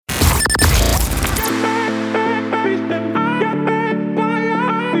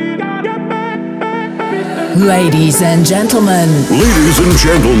Ladies and gentlemen. Ladies and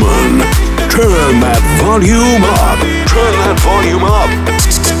gentlemen, turn that volume up. Turn that volume up.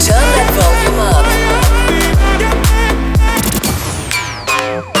 Turn that volume up.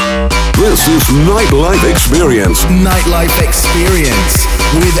 This is Nightlife Experience. Nightlife Experience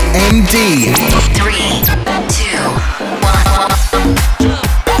with MD. 3, 2, 1.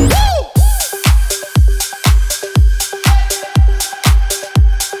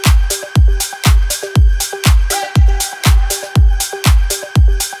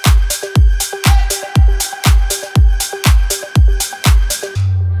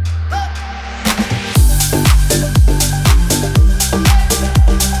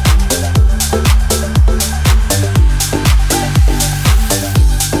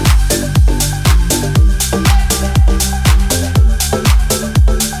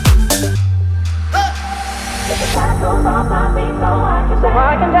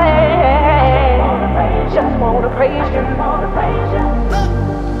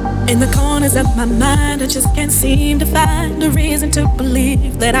 In the corners of my mind, I just can't seem to find a reason to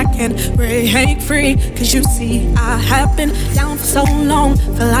believe that I can break free. Cause you see, I have been down for so long,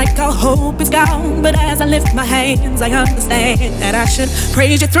 feel like all hope is gone. But as I lift my hands, I understand that I should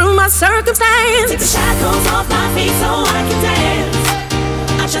praise you through my circumstance. Take the shackles off my feet so I can dance.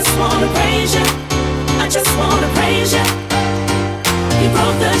 I just wanna praise you, I just wanna praise you. You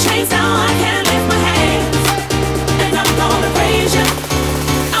broke the chains, now I can lift my hands. And I'm gonna praise you,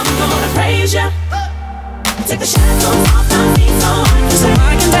 I'm gonna praise you. Take the shackles off my feet so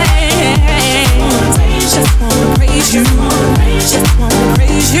I can dance. Just wanna praise you, just wanna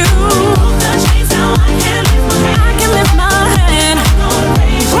praise you. You broke the chains, now I can lift my hands. I can lift my hand. I'm gonna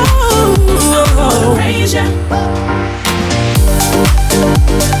praise you, I'm gonna praise you.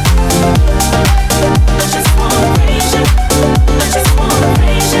 I just wanna praise you, I just wanna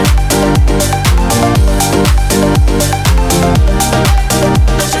praise you.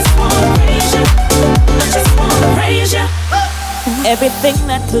 I just wanna praise you, I just wanna praise you. Everything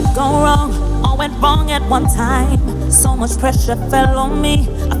that could go wrong all went wrong at one time. So much pressure fell on me,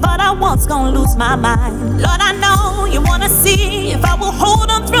 I thought I was gonna lose my mind. Lord, I know you wanna see if I will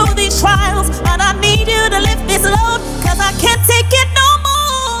hold on through these trials, but I need you to lift this load, cause I can't take it no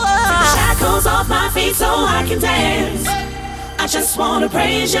more. Take the shackles off my feet so I can dance. I just wanna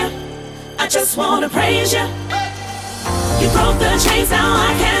praise you, I just wanna praise you. You broke the chains, now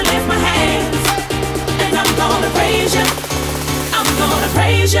I can lift my hands. And I'm gonna praise you, I'm gonna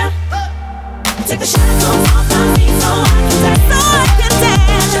praise you. Take the shackles off my feet so I can dance. So I can dance.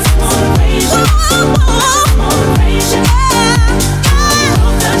 I just wanna praise you, I just wanna praise you. You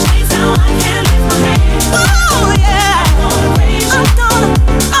broke the chains, now I can lift my hands. Oh yeah, I'm gonna praise you,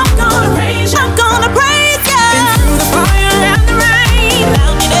 I'm gonna praise you, I'm gonna praise you. Been through the fire and the rain,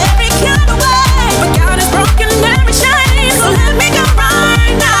 Found in every kind of way, but God has broken every chain. so let me go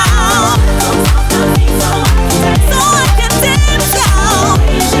right now. So I can dance now.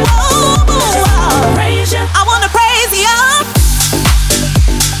 praise you. I wanna praise you.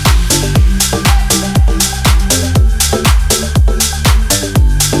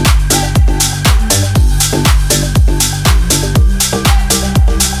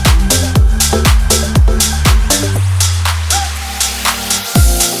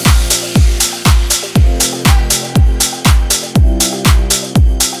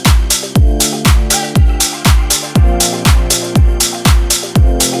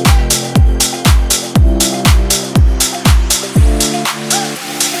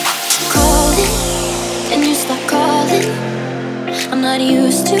 Calling, can you stop calling? I'm not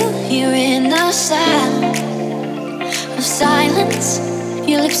used to hearing the sound of silence.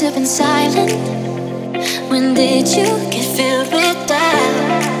 Your lips have been silent. When did you get filled with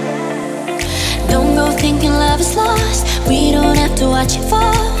doubt? Don't go thinking love is lost. We don't have to watch it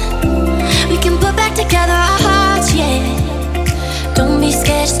fall. We can put back together our hearts, yeah. Don't be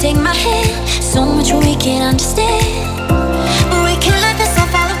scared, just take my hand. So much we can't understand, but we can't let this all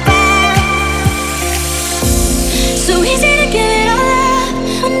fall apart. So easy to give it all up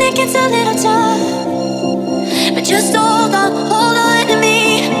when it gets a little tough. But just hold on to me.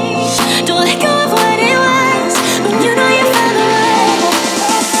 Don't let go of what it was when you know you found the way.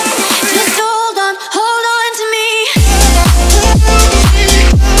 Just hold on to me.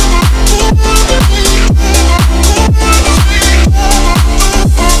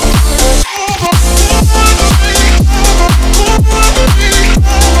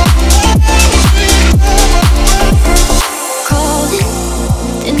 Calling,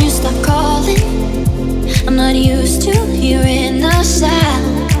 then you stop calling. I'm not used to hearing the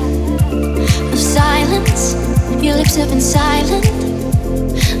sound of silence. Your lips have been silent.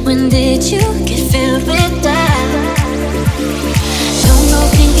 When did you get filled with doubt? Don't go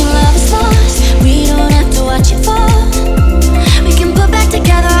thinking love is lost. We don't have to watch it fall. We can put back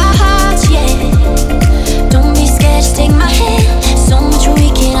together our hearts, yeah. Don't be scared, just take my hand. So much we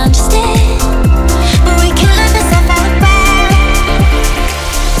can understand, but we can't let this all fall apart.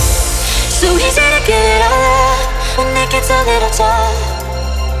 So easy to give it all up when it gets a little tough.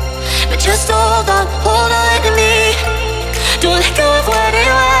 But just hold on to me. Don't let go of what it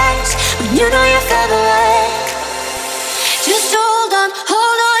was when you know you fell away. Just hold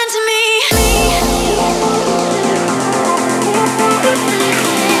on to me.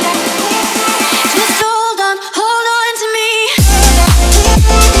 Just hold on to me.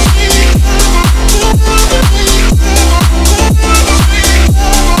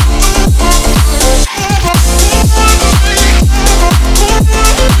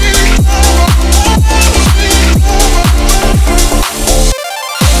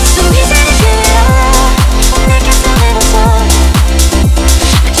 So easy to give it all up when it gets a little tough.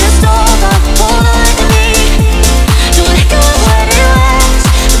 But just hold on to me. Don't let go of what it was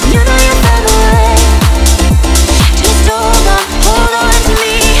when you know you fell away. Just hold on to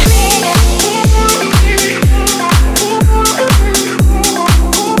me.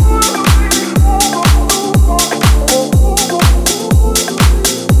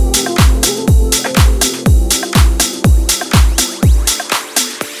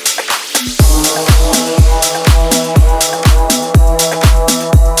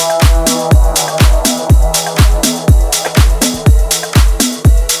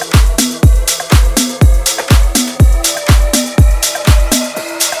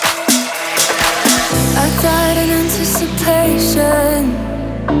 I died in anticipation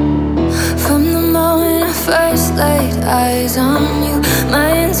from the moment I first laid eyes on you. My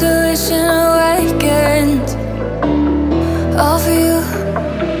intuition awakened, all for you.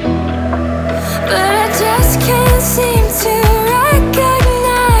 But I just can't seem to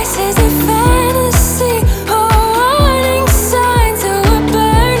recognize, is it fantasy or warning signs that we're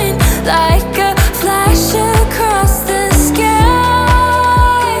burning like a flash across the sky?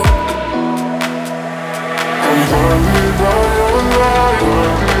 I'm blinded by your light. I'm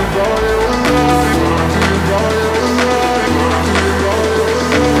blinded by your light. I'm blinded by your light.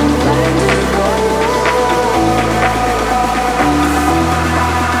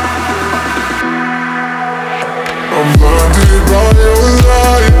 I'm blinded by your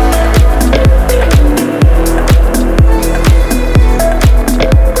light.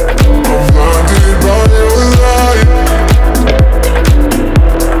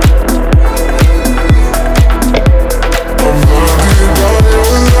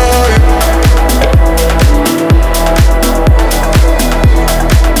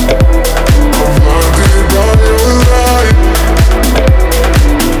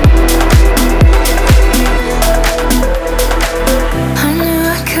 I knew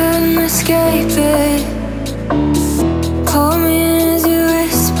I couldn't escape it. Pull me in as you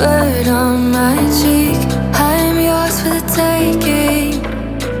whispered on my cheek. I am yours for the taking,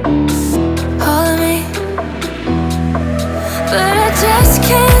 all of me. But I just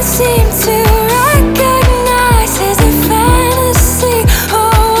can't seem to recognize, is it fantasy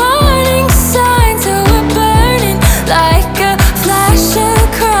or warning signs that we're burning like a flash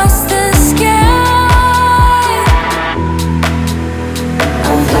across the sky?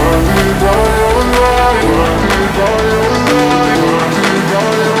 I'm blinded by your light. Blinded by your light. Blinded by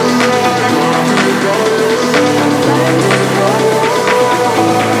your light. Blinded by your light. Blinded by your light.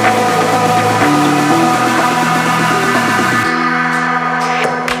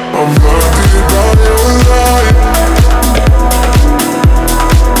 I'm blinded by your light. I'm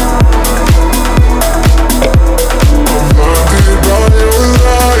blinded by your light. I'm blinded by your light.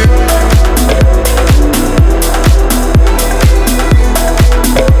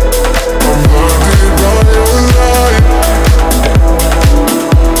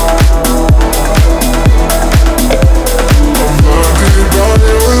 I'm blinded by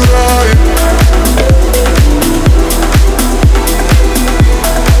your light.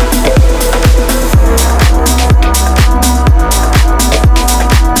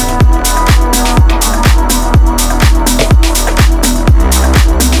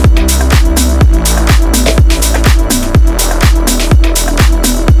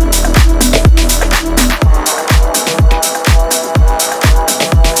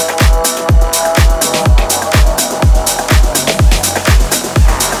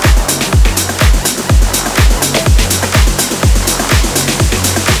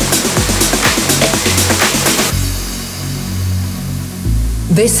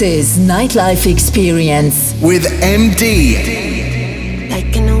 This is Nightlife Experience with MD.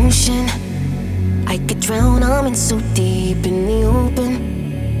 Like an ocean drown, I'm in so deep in the open.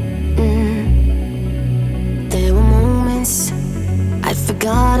 There were moments I'd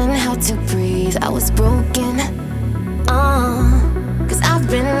forgotten how to breathe. I was broken. Cause I've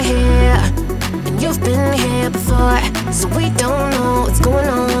been here and you've been here before, so we don't know what's going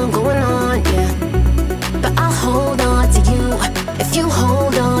on, yeah. But I'll hold on to you if you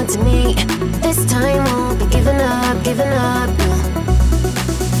hold on to me. This time won't be giving up, no.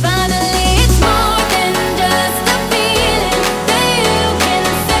 Finally, it's more than just a feeling that you can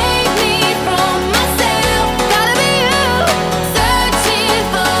save me from myself. Gotta be you, searching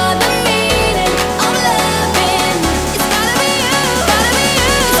for the meaning of loving. It's gotta be you, baby.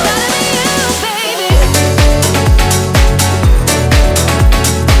 It's gotta be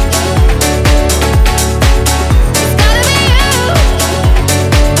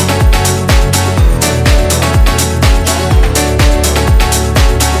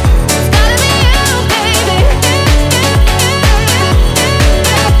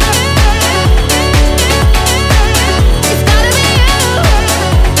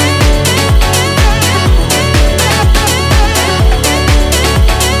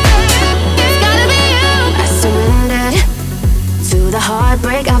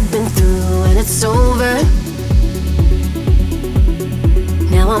heartbreak I've been through and it's over.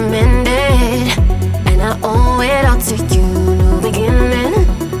 Now I'm mended and I owe it all to you. New beginning.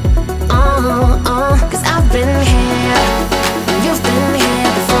 Cause I've been here and you've been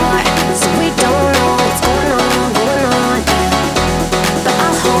here before, so we don't know what's going on, yeah. But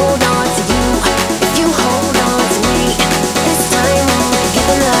I'll hold on to you if you hold on to me. This time won't be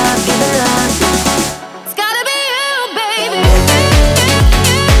giving up. It's gotta be you, baby.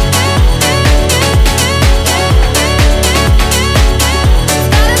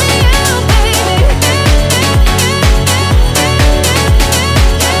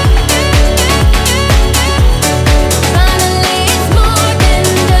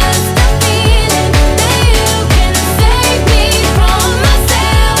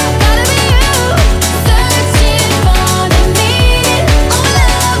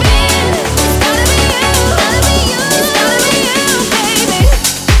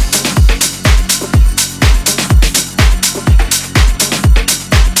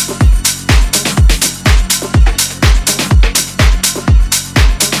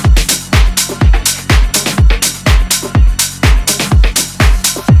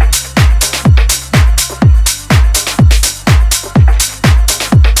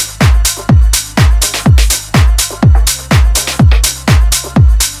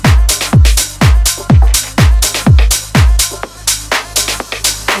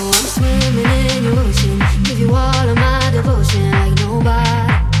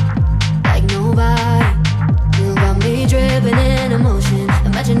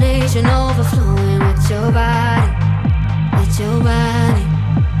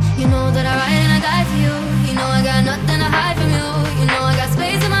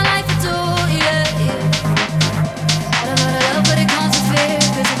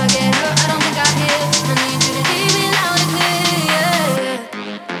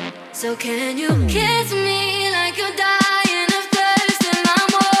 So can you kiss me like you're dying of thirst in my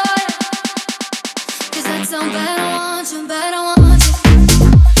water? Cause that sounds bad, I want you, but I want you.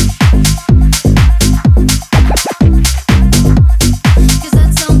 Cause that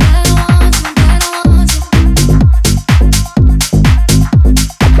sounds bad, I want you, but I want you.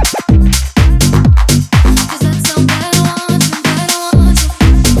 Cause that sounds bad, I want you, but I want you.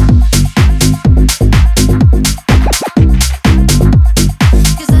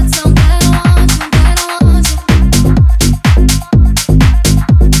 Cause that sounds bad, I want you, but I want you.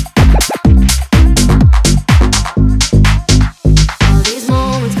 All these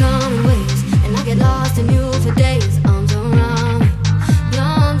moments come in waves, and I get lost in you for days. Arms around me, your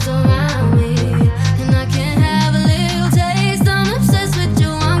arms around me, and I can't have a little taste. I'm obsessed with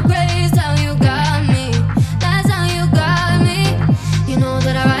you, I'm crazed how you got me. That's how you got me. You know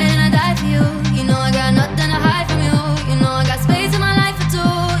that I ride and I die for you. You know I got nothing to hide from you. You know I got space in my life for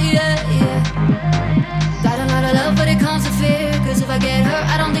two, yeah, yeah. Got a lot of love, but it comes with fear. Cause if I get hurt,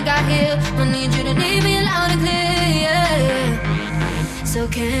 I don't think I heal. I need you to need me loud and clear, yeah, yeah. So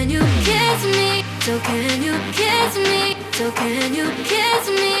can you kiss me? So can you kiss me? So can you kiss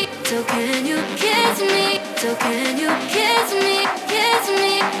me? So can you kiss me? So can you kiss me? Kiss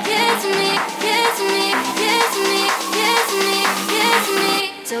me, kiss me, kiss me, kiss me, kiss me, kiss me.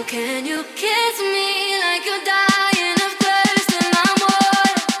 So can you kiss me like you're dying of thirst in my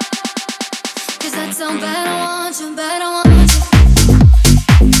water? Cause that sounds bad, I want you, but I want you.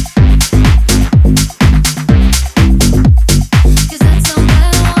 Cause that sounds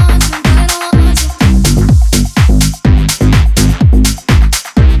bad, I want you, but I want you.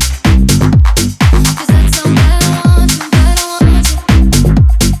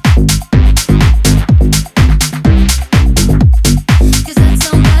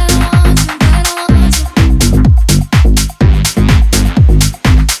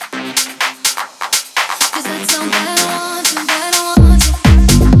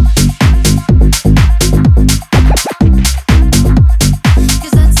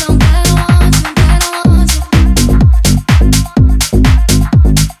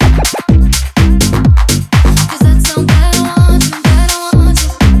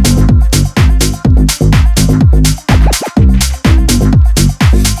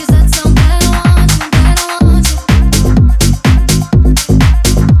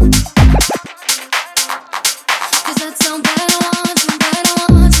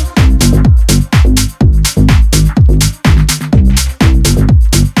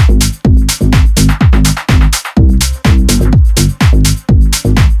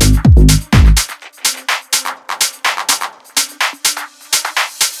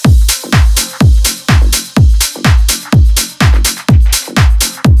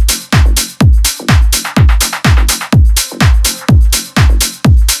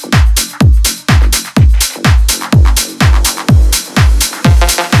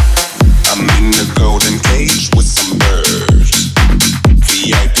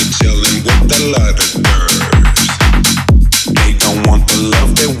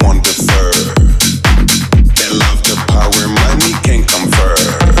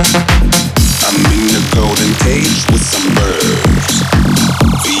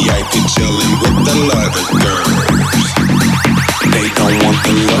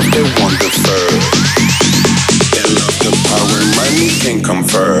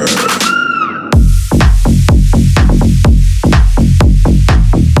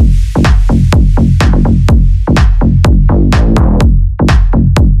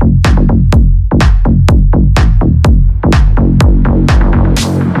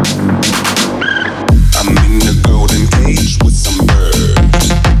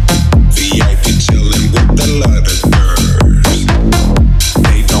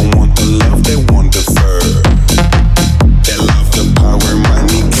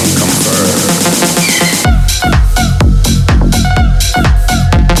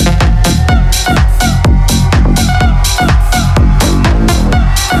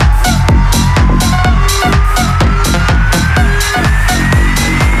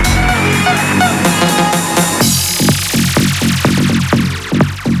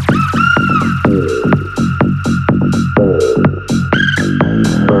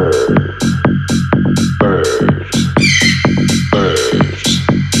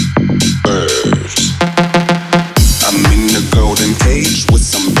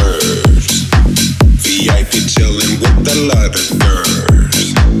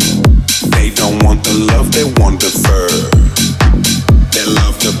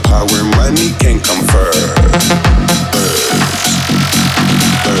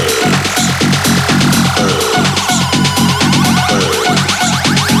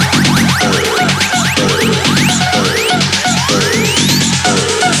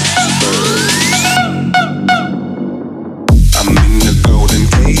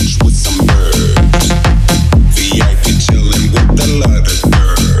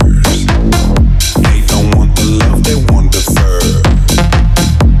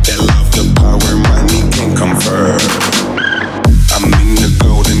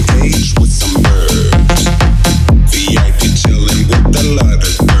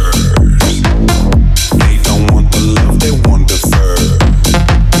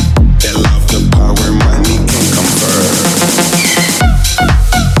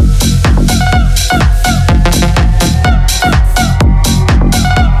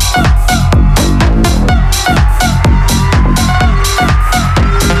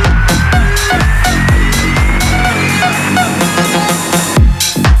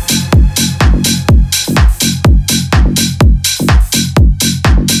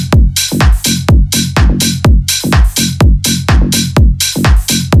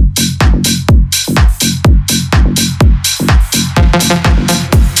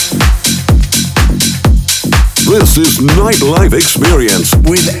 This is Nightlife Experience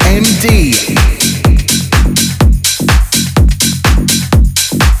with MD.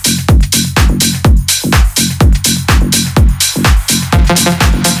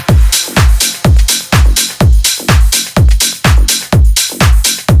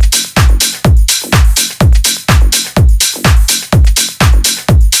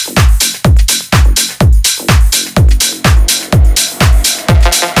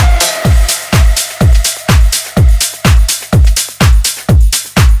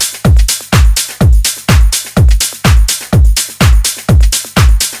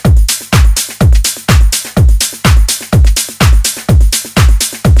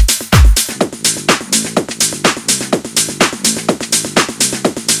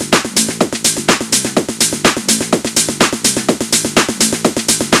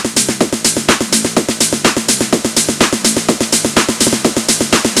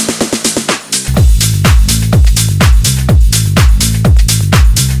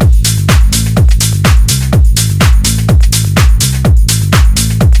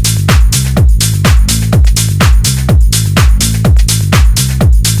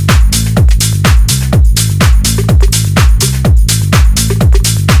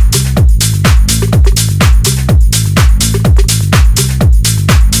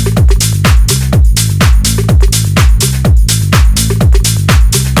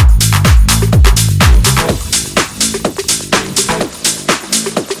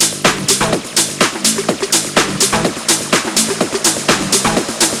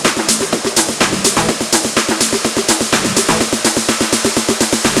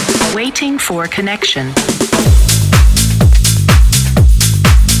 Waiting for connection.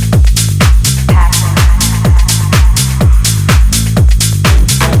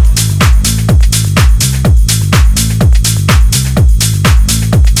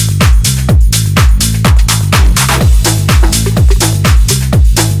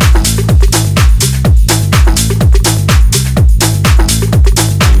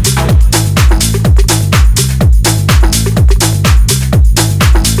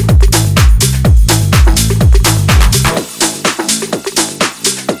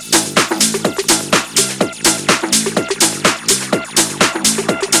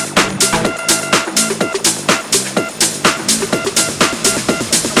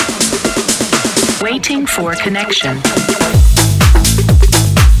 Waiting for connection.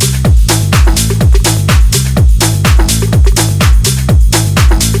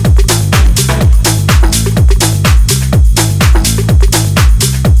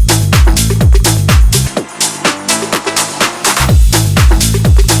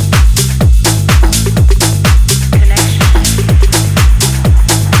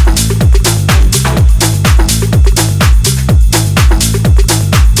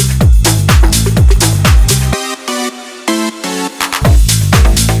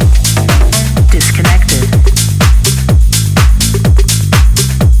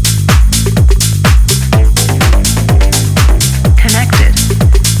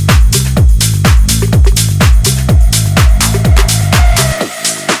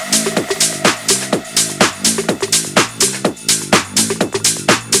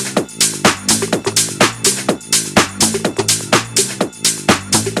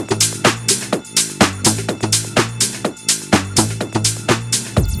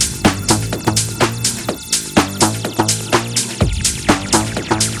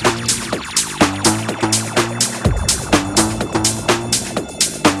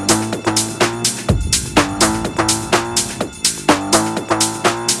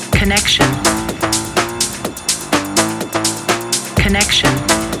 Connection. Connection.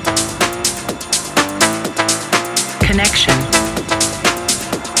 Connection.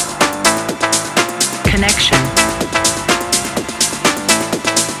 Connection.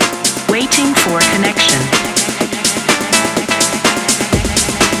 Waiting for connection.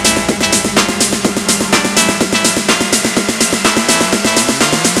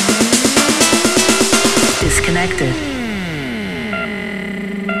 Disconnected.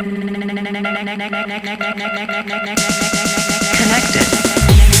 Connected.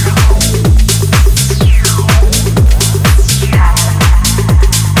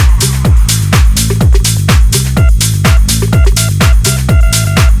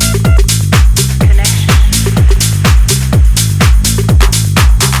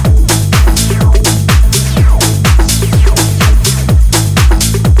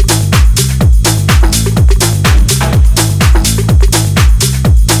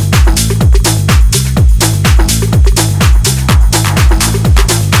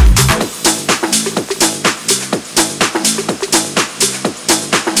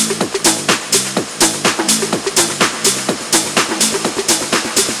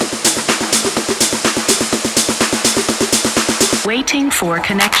 Waiting for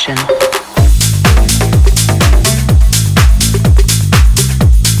connection.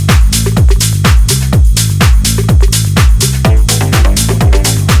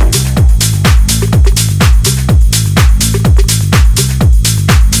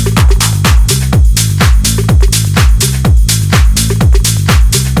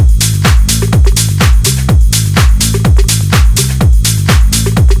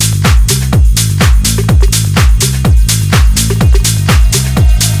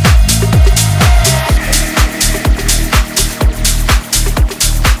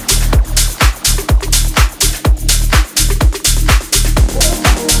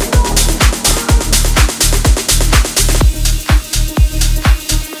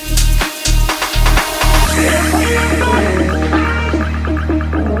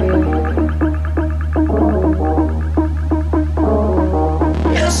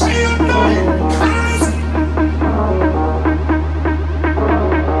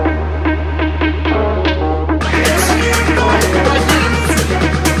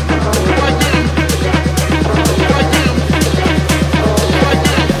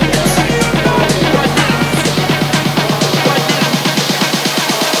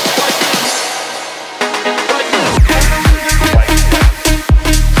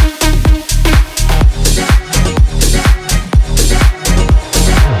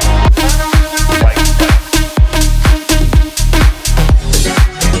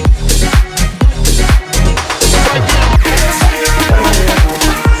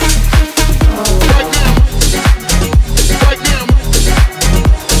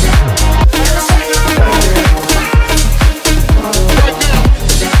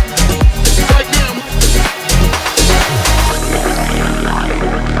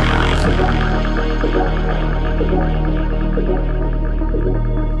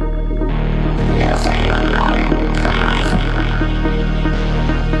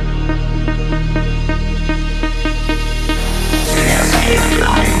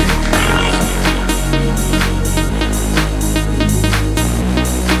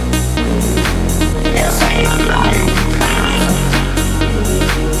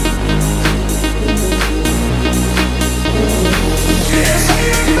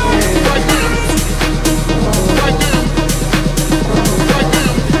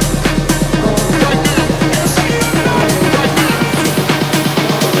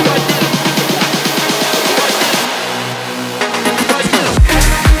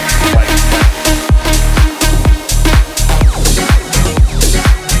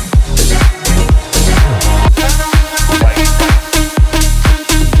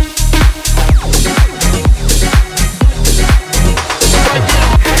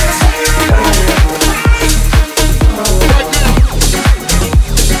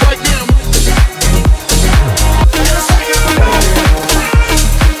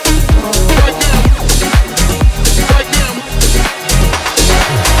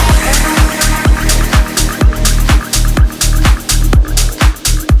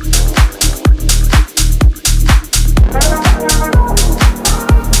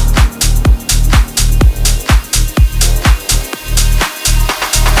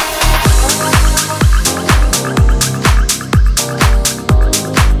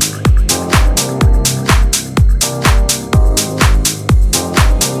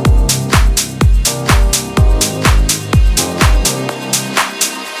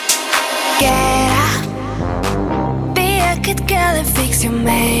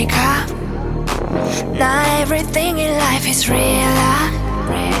 Not everything in life is real.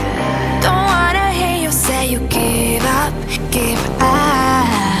 Don't wanna hear you say you give up, give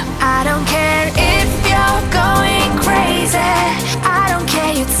up. I don't care if you're going crazy. I don't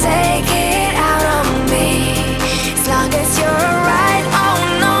care, you take it out on me. As long as you're alright, oh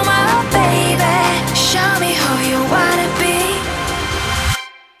no, my baby. Show me who you wanna be.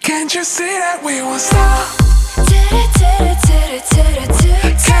 Can't you see that we won't stop?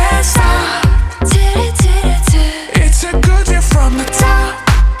 Can't stop. It's a good year from the top.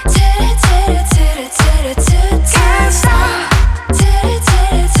 Can't stop.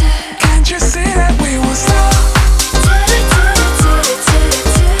 Can't you see that we won't stop?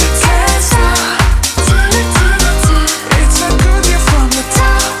 Can't stop. It's a good year from the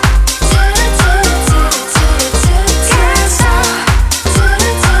top. Can't stop.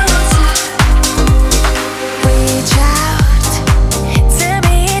 Reach out to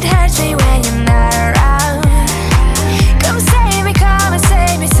me, it hurts me when you're not around. Come and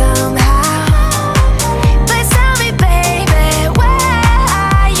save me somehow. Please tell me, baby, where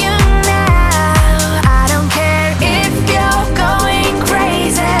are you now? I don't care if you're going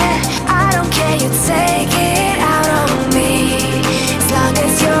crazy. I don't care, you take it out on me. As long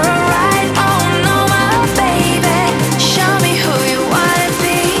as you're alright, oh no, my baby. Show me who you wanna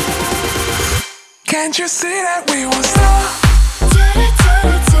be. Can't you see that we won't stop?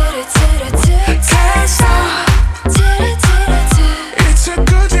 Can't stop. It's a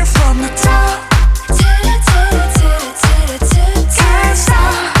good year from the top. Can't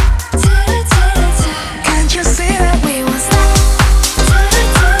stop. Can't you see that We won't stop.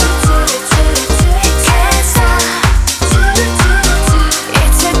 Can't stop.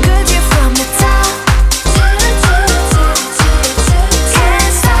 It's a good year from the top.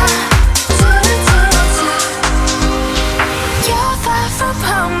 Can't stop. You're far from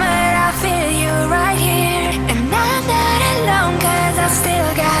home, but I feel you right here. And I'm not alone, 'cause I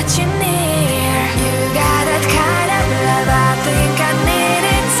still got you near. You got that kind of love, I think I need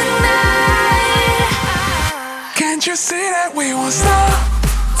it tonight. Can't you see that we won't stop?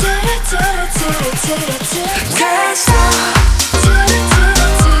 Can't stop.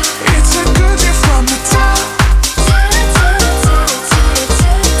 It's a good year from the top.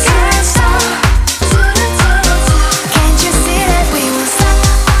 Can't stop. Can't you see that we won't stop?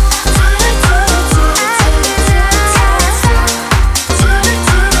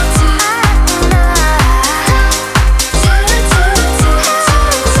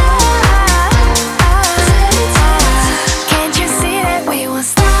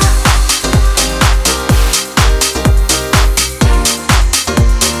 you see that we won't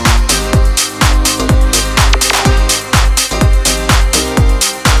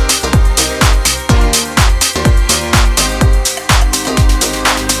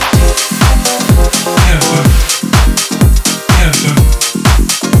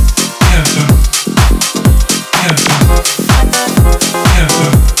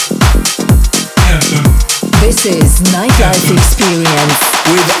This is Nightlife Experience.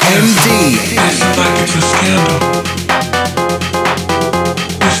 With MD. It's like it's a scandal.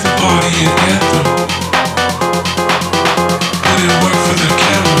 It's the party and anthem. But it worked for the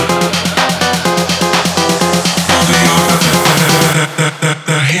camera. Now they all got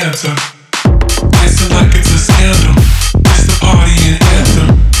their hands up. It's like it's a scandal. It's the party and anthem.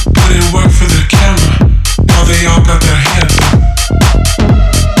 But it worked for the camera. Now they all got their hands up.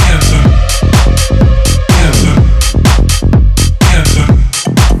 Hands up. Hands up. Hands up. Hands up.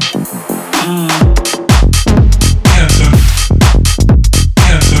 Hands up.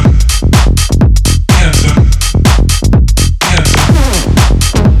 Hands up. Hands up. Hands up. Hands up. Hands up.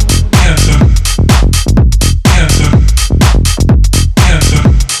 Hands up. Hands up. Hands up.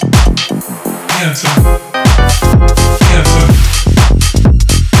 Hands up. Hands up. Hands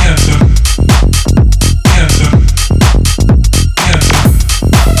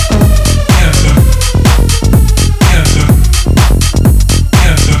up. Hands up.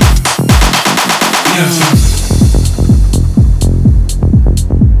 Hands up. Hands up.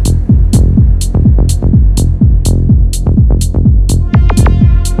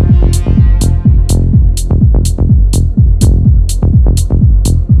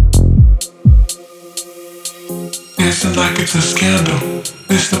 Dancing like it's a scandal.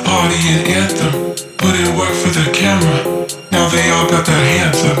 It's the party and anthem. But it worked for the camera. Now they all got their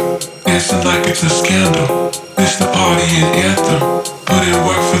hands up. Dancing like it's a scandal. It's the party and anthem. But it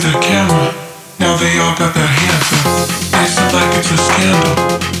worked for the camera. Now they all got their hands up. Dancing like it's a scandal.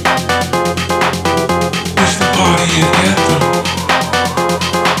 It's the party and anthem.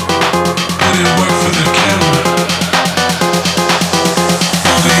 But it worked for the camera.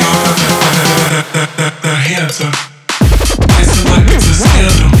 Now they all got their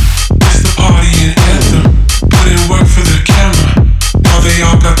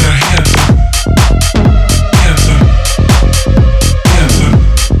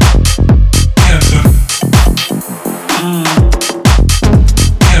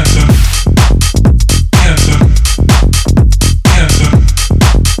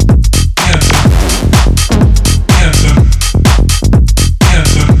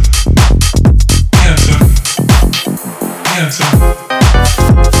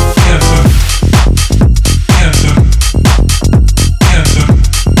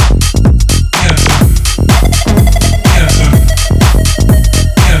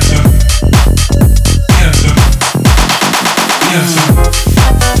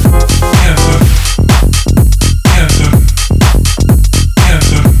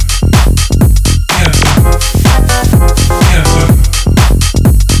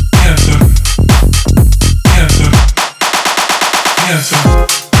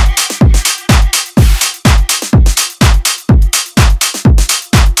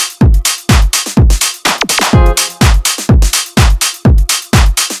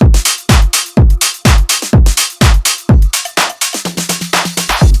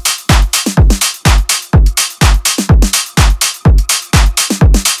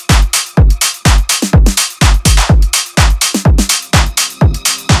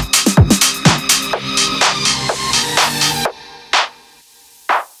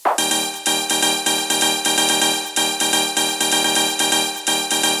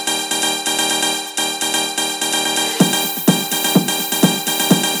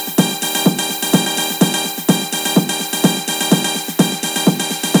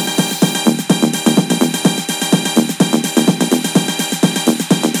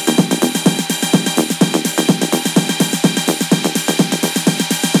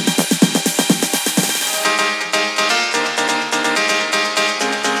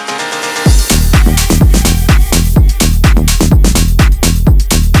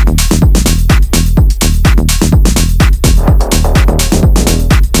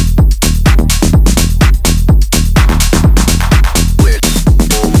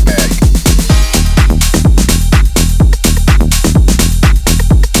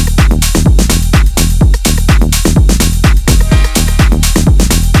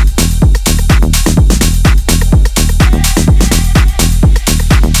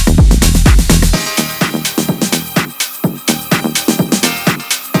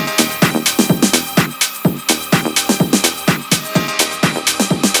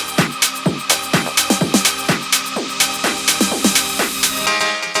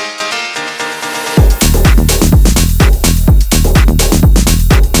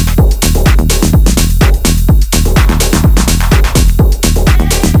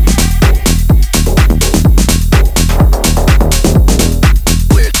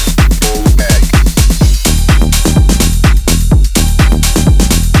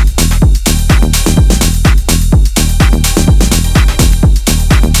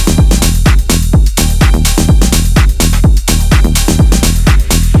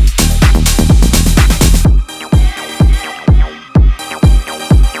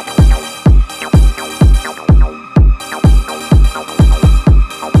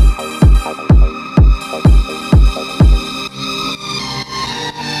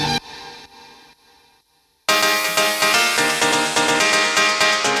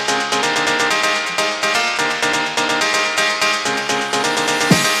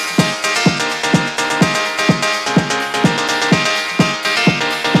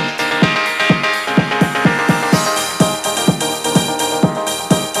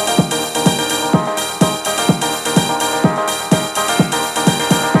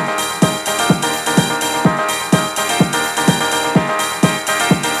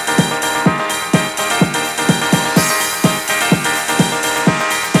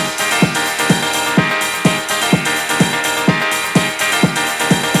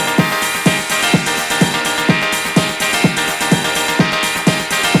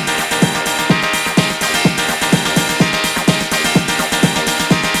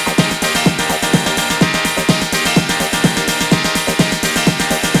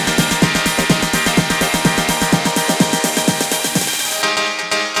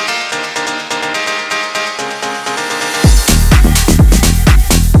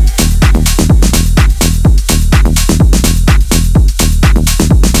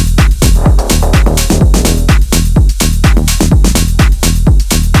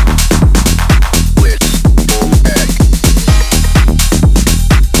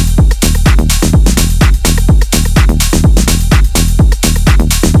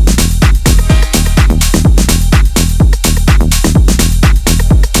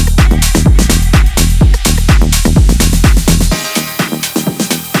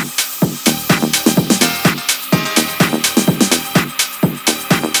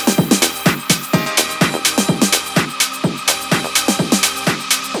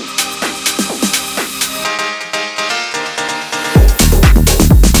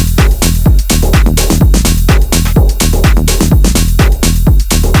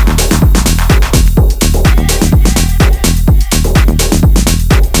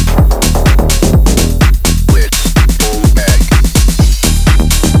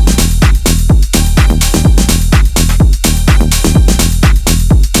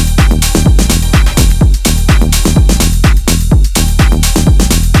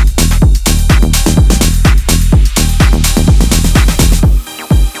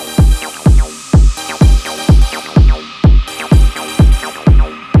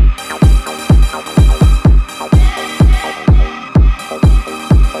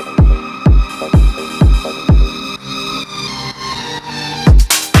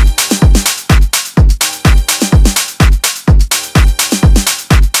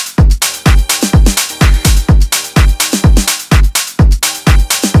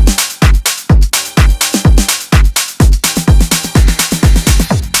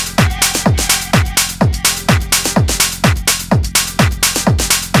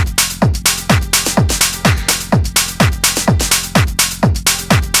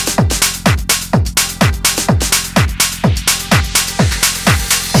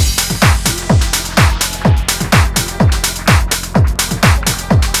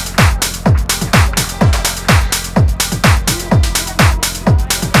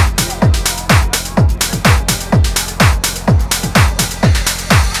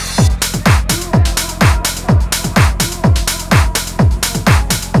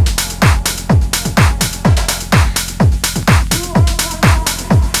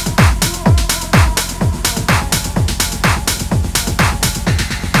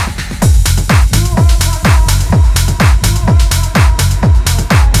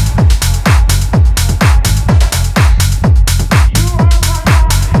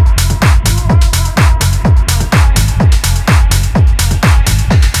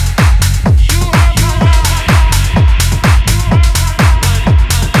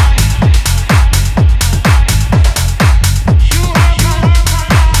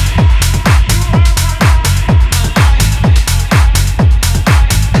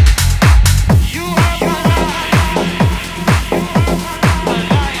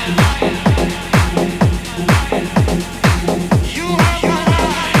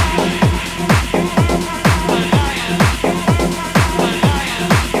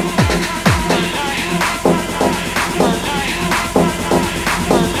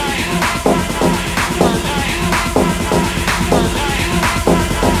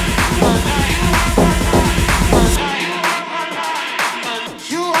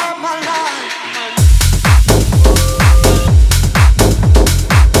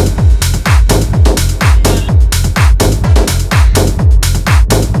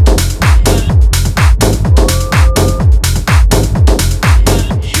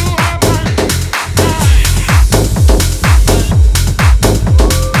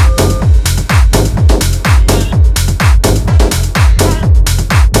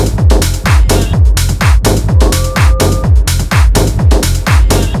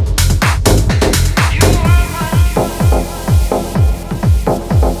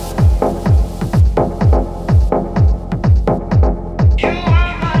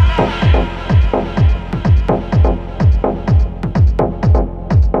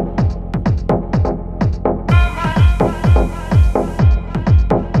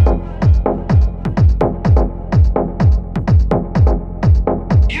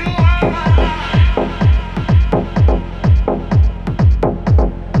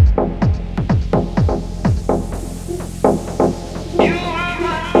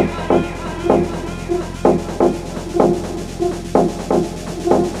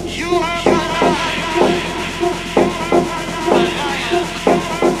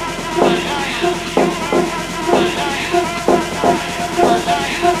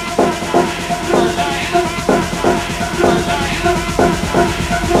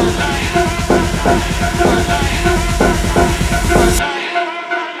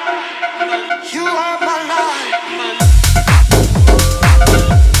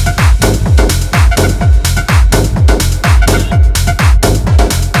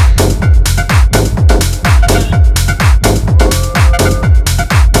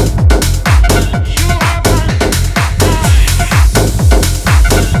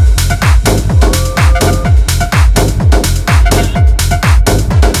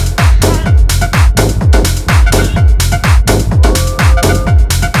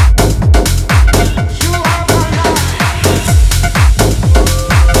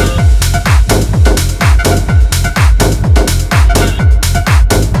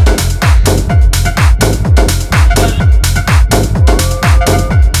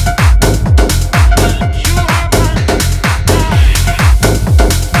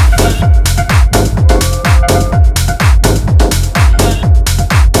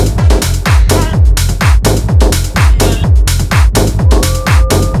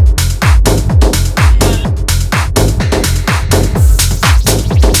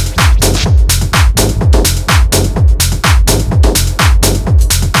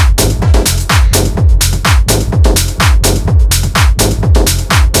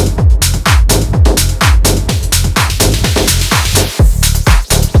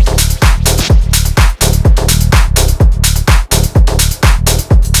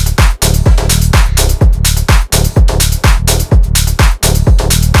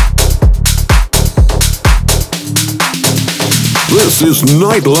This is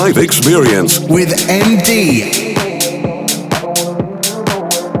Nightlife Experience with MD.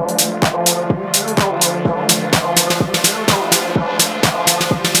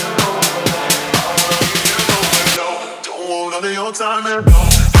 I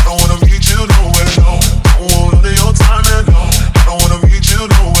don't wanna meet you nowhere, no.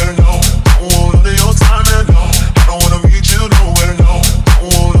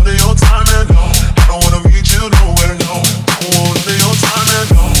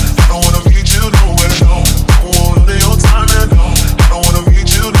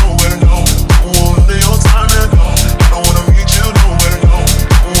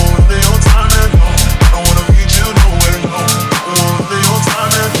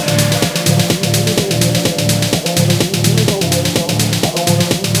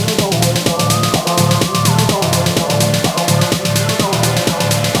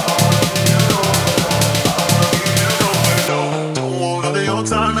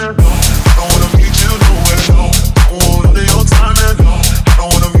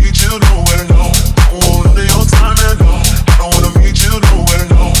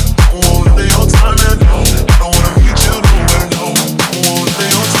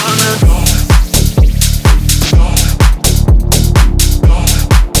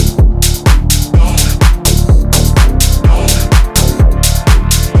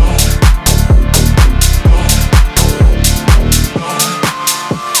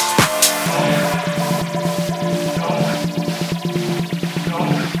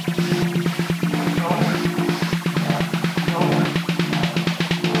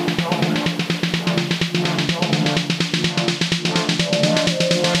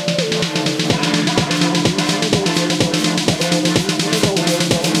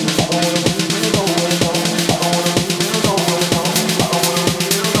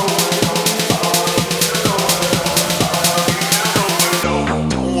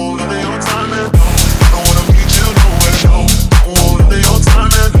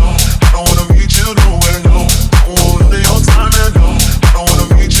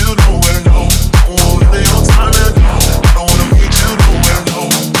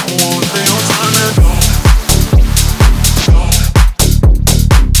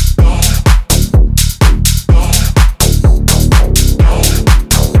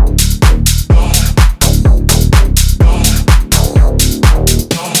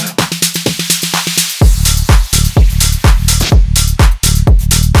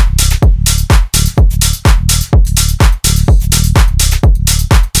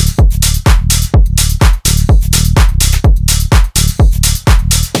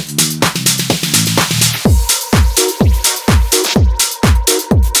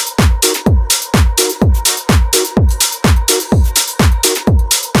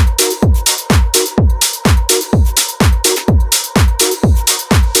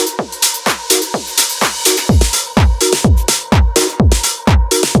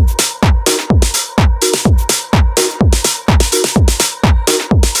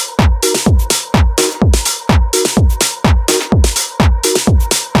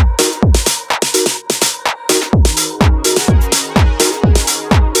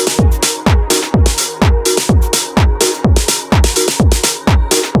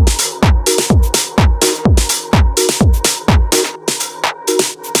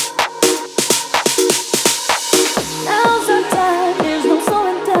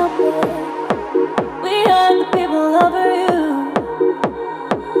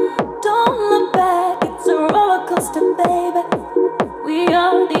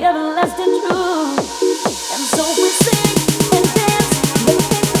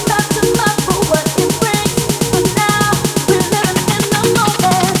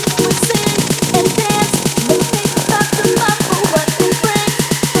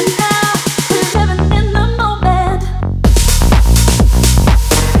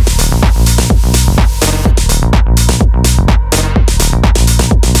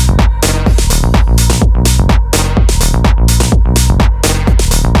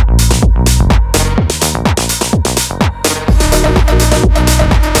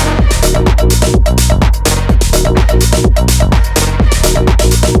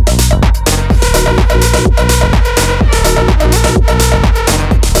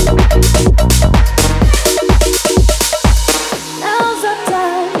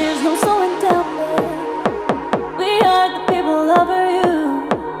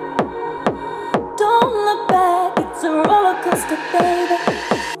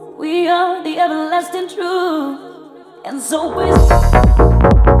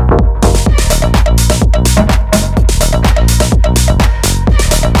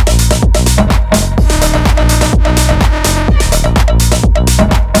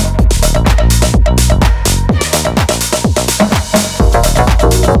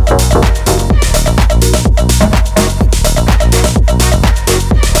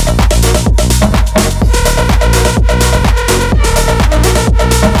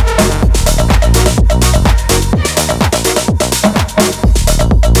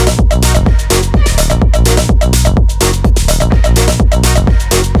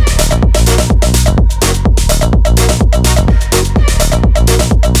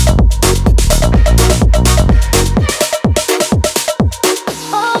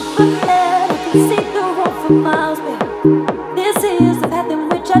 see the road for miles, baby. This is the path in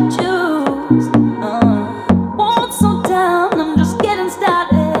which I choose. Won't slow down, I'm just getting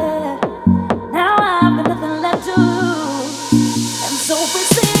started. Now I've got nothing left to lose, and so we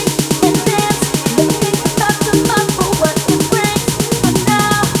sing and dance. Never think about tomorrow for what it brings, but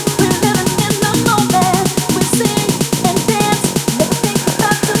now we're living in the moment. We sing and dance. Never think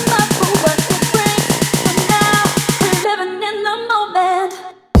about tomorrow for what it brings, but now we're living in the moment.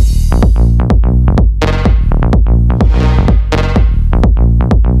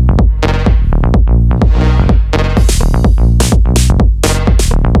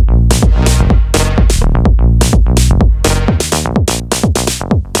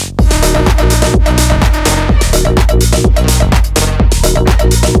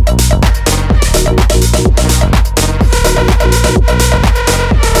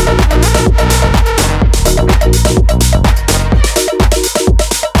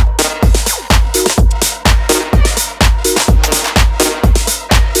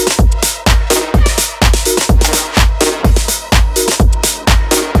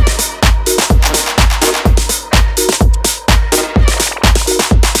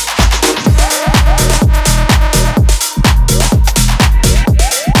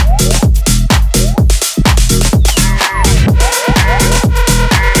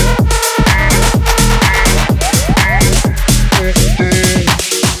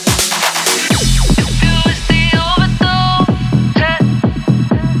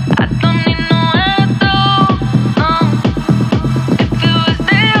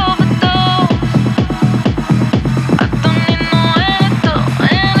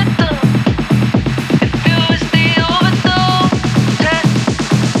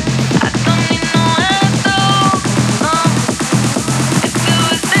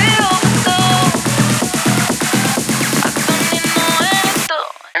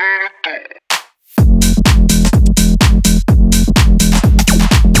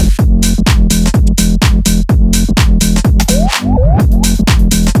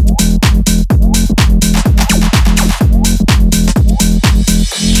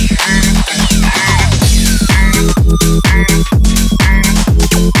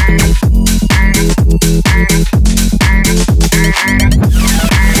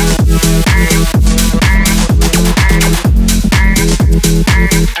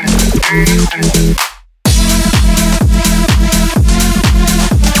 Thank you.